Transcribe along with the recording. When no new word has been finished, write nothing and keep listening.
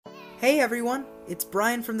Hey everyone, it's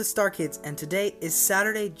Brian from the Star Kids, and today is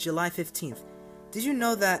Saturday, July 15th. Did you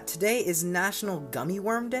know that today is National Gummy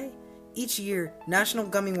Worm Day? Each year, National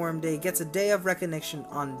Gummy Worm Day gets a day of recognition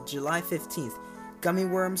on July 15th. Gummy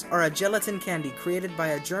worms are a gelatin candy created by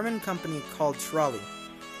a German company called Trolley.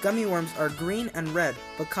 Gummy worms are green and red,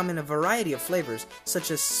 but come in a variety of flavors, such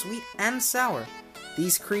as sweet and sour.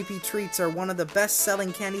 These creepy treats are one of the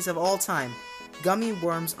best-selling candies of all time. Gummy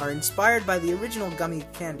worms are inspired by the original gummy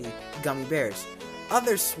candy, gummy bears.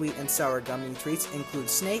 Other sweet and sour gummy treats include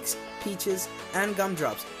snakes, peaches, and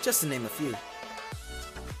gumdrops, just to name a few.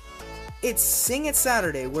 It's Sing It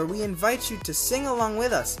Saturday, where we invite you to sing along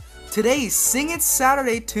with us. Today's Sing It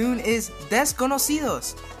Saturday tune is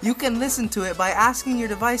Desconocidos. You can listen to it by asking your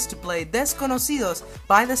device to play Desconocidos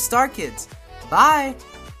by the Star Kids. Bye!